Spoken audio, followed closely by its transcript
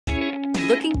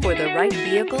Looking for the right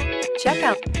vehicle? Check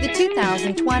out the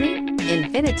 2020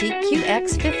 INFINITI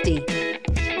QX50.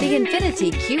 The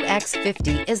INFINITI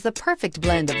QX50 is the perfect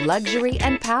blend of luxury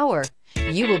and power.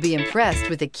 You will be impressed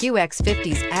with the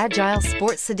QX50's agile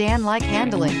sports sedan-like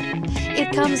handling.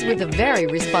 It comes with a very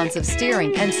responsive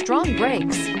steering and strong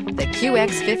brakes. The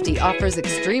QX50 offers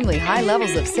extremely high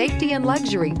levels of safety and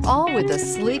luxury, all with a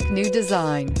sleek new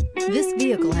design. This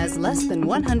vehicle has less than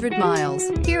 100 miles.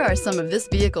 Here are some of this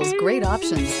vehicle's great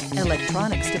options: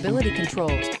 electronic stability control,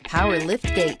 power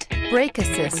liftgate, brake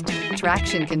assist,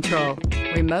 traction control,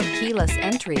 remote keyless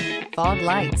entry, fog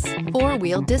lights,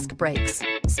 four-wheel disc brakes,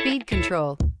 speed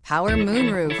control, power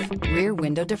moonroof, rear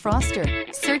window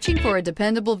defroster. Searching for a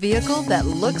dependable vehicle that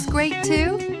looks great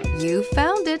too? You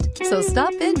found it, so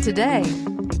stop in today.